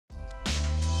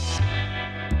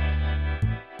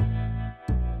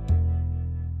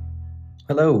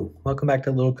Hello, welcome back to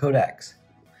Little Kodaks.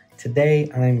 Today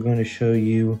I'm going to show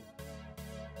you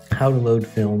how to load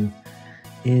film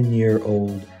in your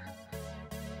old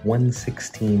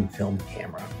 1/16 film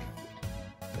camera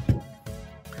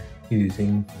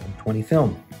using 120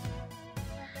 film.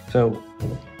 So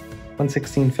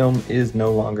 1/16 film is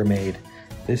no longer made.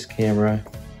 This camera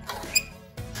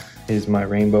is my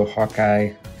Rainbow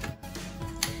Hawk-Ey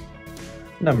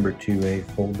number 2A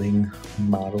folding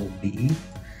Model B.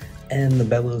 And the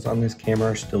bellows on this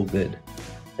camera are still good.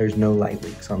 There's no light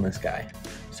leaks on this guy.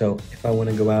 So if I want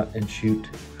to go out and shoot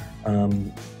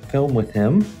film with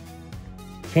him,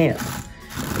 I can,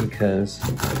 because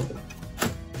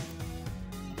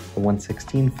the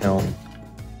 1/16 film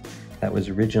that was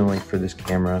originally for this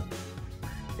camera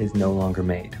is no longer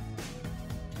made.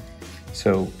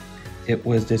 So it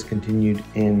was discontinued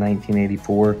in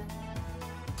 1984.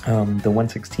 The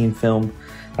 1/16 film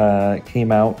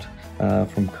came out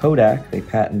from Kodak. They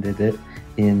patented it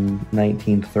in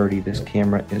 1930. This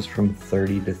camera is from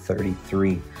 30 to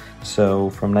 33. So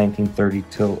from 1930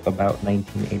 till about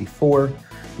 1984,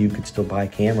 you could still buy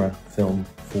camera film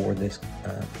for this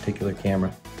particular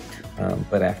camera.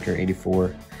 But after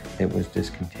 84, it was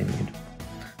discontinued.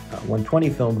 120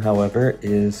 film, however,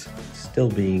 is still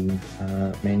being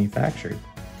manufactured.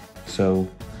 So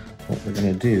what we're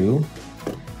going to do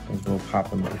is we'll pop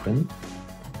them open.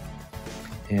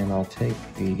 And I'll take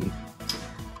the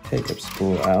take-up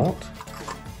spool out,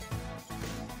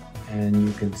 and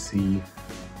you can see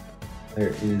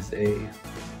there is a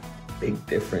big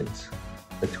difference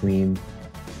between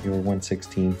your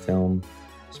 1/16 film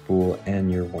spool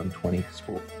and your 120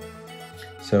 spool.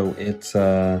 So it's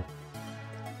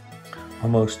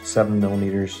almost 7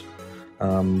 millimeters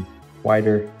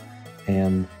wider,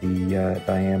 and the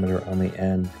diameter on the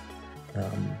end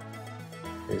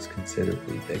is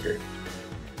considerably bigger.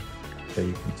 So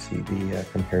you can see the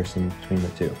comparison between the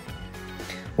two.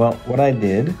 Well, what I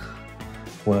did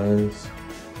was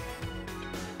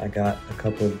I got a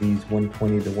couple of these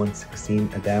 120 to 1/16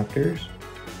 adapters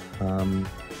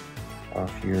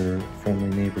off your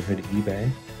friendly neighborhood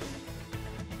eBay.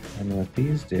 And what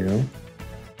these do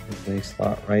is they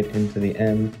slot right into the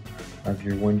end of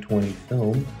your 120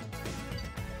 film,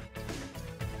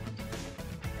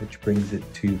 which brings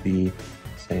it to the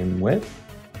same width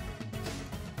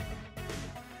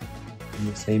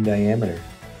and the same diameter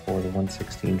for the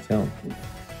 1/16 film.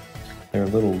 They're a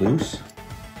little loose,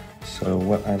 so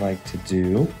what I like to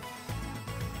do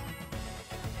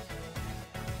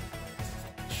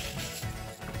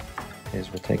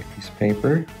is we'll take a piece of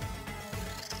paper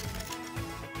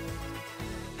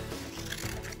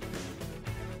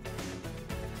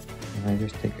and I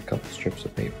just take a couple strips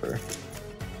of paper.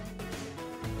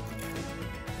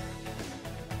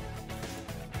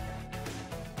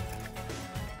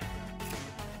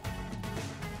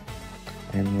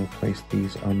 And we'll place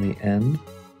these on the end.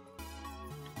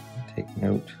 Take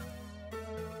note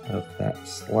of that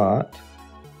slot.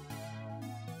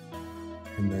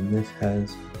 And then this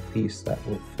has a piece that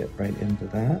will fit right into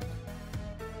that.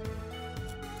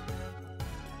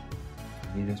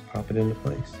 And you just pop it into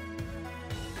place.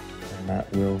 And that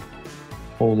will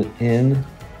hold it in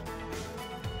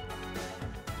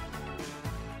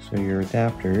so your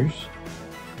adapters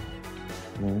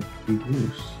won't be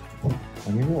loose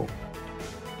on your roll.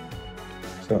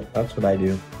 So that's what I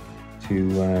do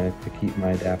to keep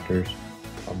my adapters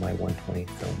on my 120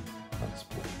 film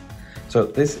spool. So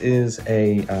this is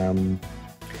a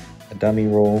dummy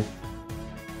roll,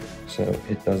 so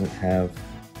it doesn't have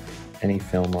any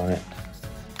film on it.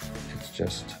 It's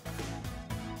just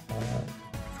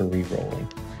for re-rolling.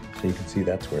 So you can see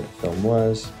that's where the film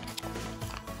was,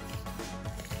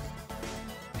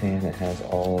 and it has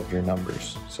all of your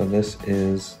numbers. So this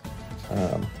is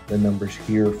the numbers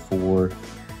here for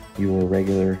your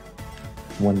regular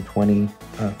 120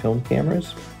 film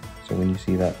cameras. So when you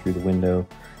see that through the window,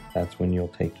 that's when you'll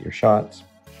take your shots.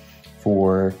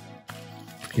 For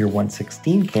your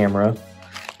 1/16 camera,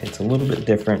 it's a little bit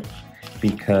different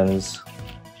because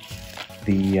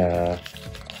the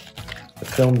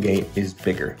film gate is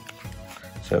bigger,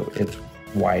 so it's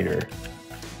wider.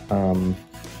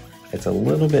 It's a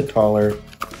little bit taller,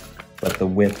 but the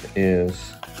width is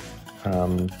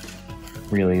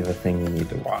really the thing you need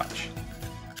to watch.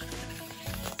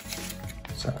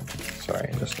 So, sorry,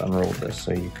 I just unrolled this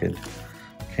so you could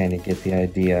kind of get the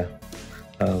idea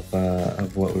of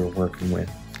what we were working with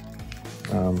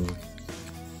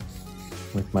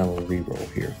my little re-roll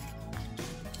here.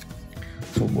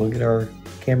 So we'll get our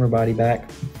camera body back,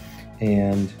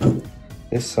 and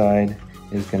this side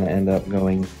is going to end up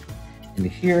going into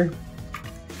here,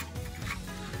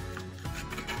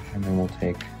 And then we'll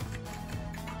take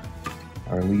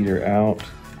our leader out.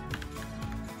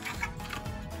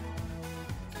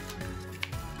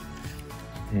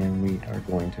 And we are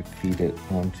going to feed it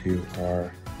onto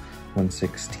our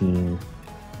 1/16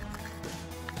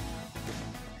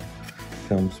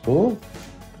 film spool.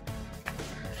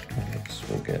 And this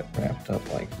will get wrapped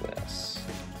up like this.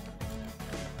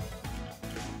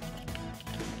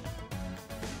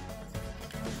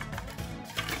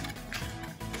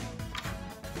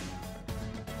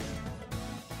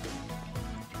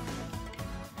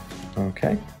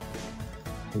 Okay,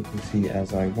 you can see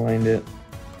as I wind it,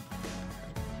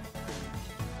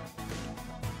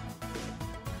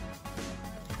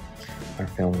 our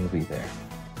film will be there.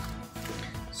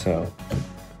 So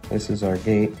this is our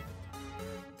gate,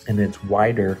 and it's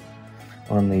wider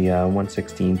on the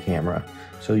 1/16 camera,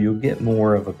 so you'll get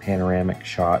more of a panoramic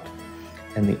shot,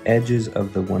 and the edges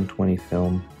of the 120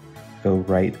 film go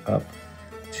right up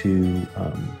to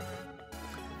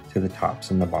the tops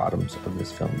and the bottoms of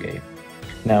this film gate.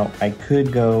 Now I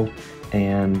could go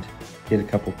and get a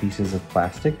couple pieces of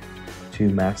plastic to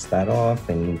mask that off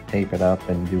and tape it up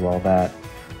and do all that,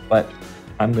 but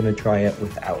I'm going to try it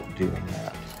without doing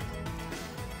that.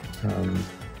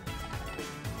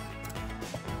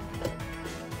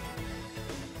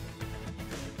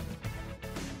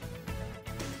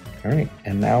 All right,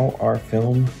 and now our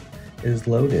film is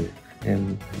loaded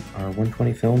in our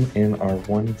 120 film in our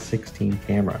 1/16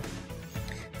 camera.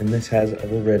 And this has a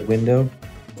little red window.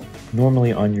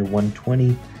 Normally on your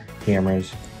 120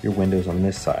 cameras, your window's on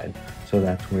this side. So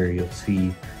that's where you'll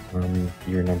see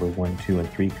your number 1, 2, and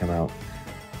 3 come out.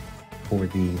 For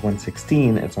the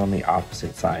 1/16, it's on the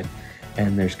opposite side.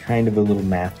 And there's kind of a little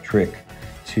math trick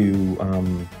to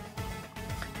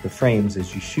the frames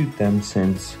as you shoot them,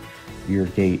 since your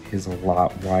gate is a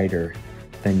lot wider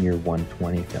than your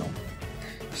 120 film.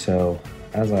 So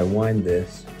as I wind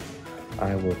this,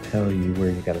 I will tell you where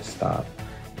you gotta stop,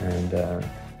 and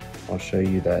I'll show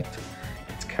you that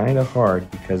it's kind of hard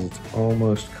because it's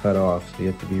almost cut off, so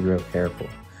you have to be real careful.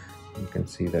 You can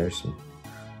see there's some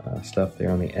stuff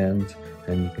there on the ends,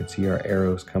 and you can see our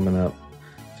arrows coming up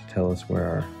to tell us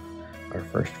where our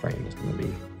first frame is going to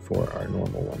be for our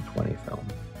normal 120 film.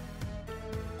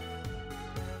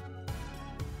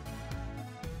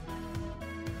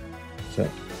 So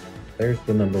there's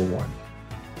the number 1.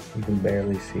 You can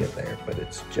barely see it there, but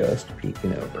it's just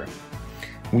peeking over.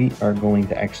 We are going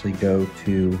to actually go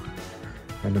to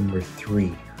our number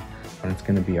 3. That's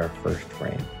going to be our first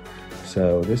frame.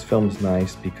 So this film's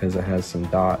nice because it has some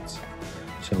dots,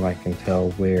 so I can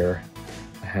tell where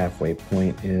the halfway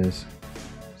point is.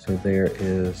 So there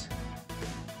is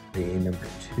the number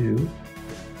 2.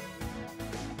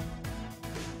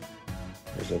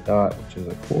 There's a dot, which is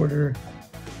a quarter.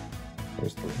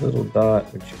 There's the little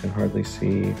dot, which you can hardly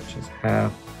see, which is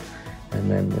half. And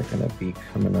then we're going to be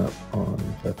coming up on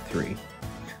the 3.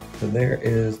 So there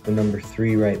is the number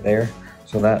 3 right there.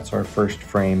 So that's our first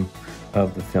frame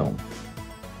of the film.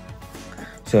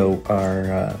 So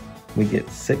our we get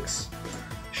 6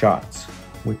 shots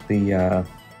with the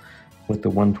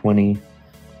 120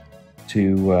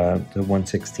 to the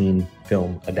 1/16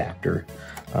 film adapter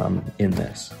in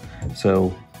this.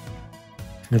 So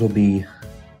it'll be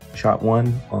shot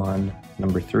 1 on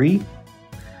number 3,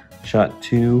 shot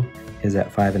 2 is at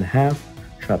 5.5,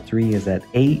 shot 3 is at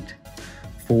 8,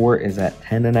 4 is at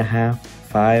 10.5,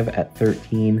 5 at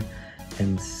 13,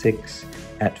 and 6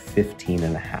 at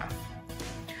 15.5.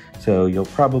 So you'll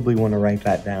probably want to write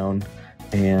that down,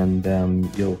 and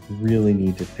you'll really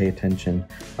need to pay attention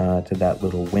to that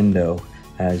little window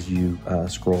as you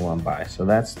scroll on by. So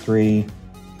that's 3.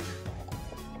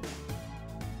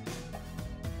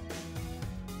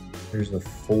 There's the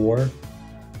 4,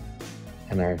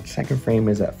 and our second frame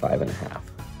is at 5.5.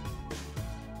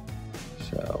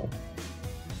 So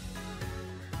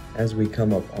as we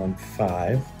come up on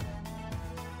 5,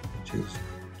 which is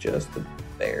just the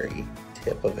very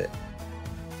tip of it.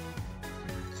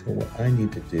 So what I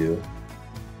need to do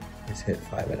is hit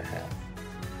 5.5.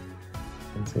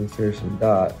 And since there's some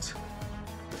dots,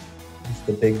 it's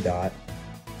the big dot,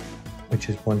 which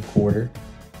is 1/4.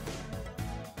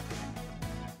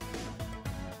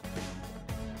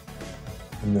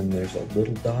 And then there's a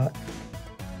little dot,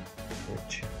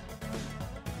 which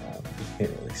you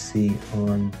can't really see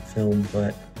on film,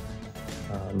 but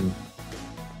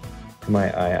to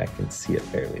my eye, I can see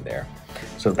it barely there.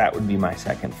 So that would be my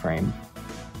second frame.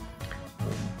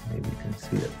 Maybe you can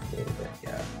see it a little bit,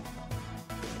 yeah.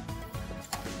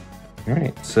 All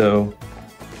right, so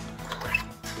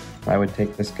I would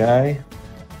take this guy,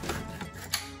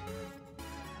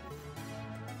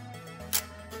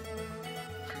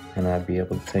 and I'd be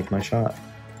able to take my shot.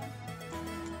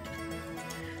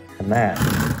 And that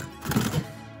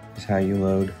is how you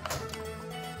load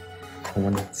a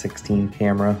 1/16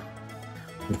 camera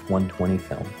with 120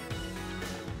 film.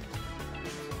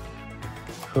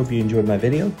 Hope you enjoyed my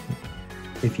video.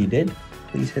 If you did,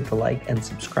 please hit the like and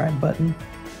subscribe button.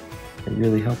 It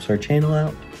really helps our channel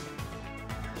out.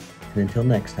 And until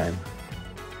next time,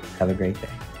 have a great day.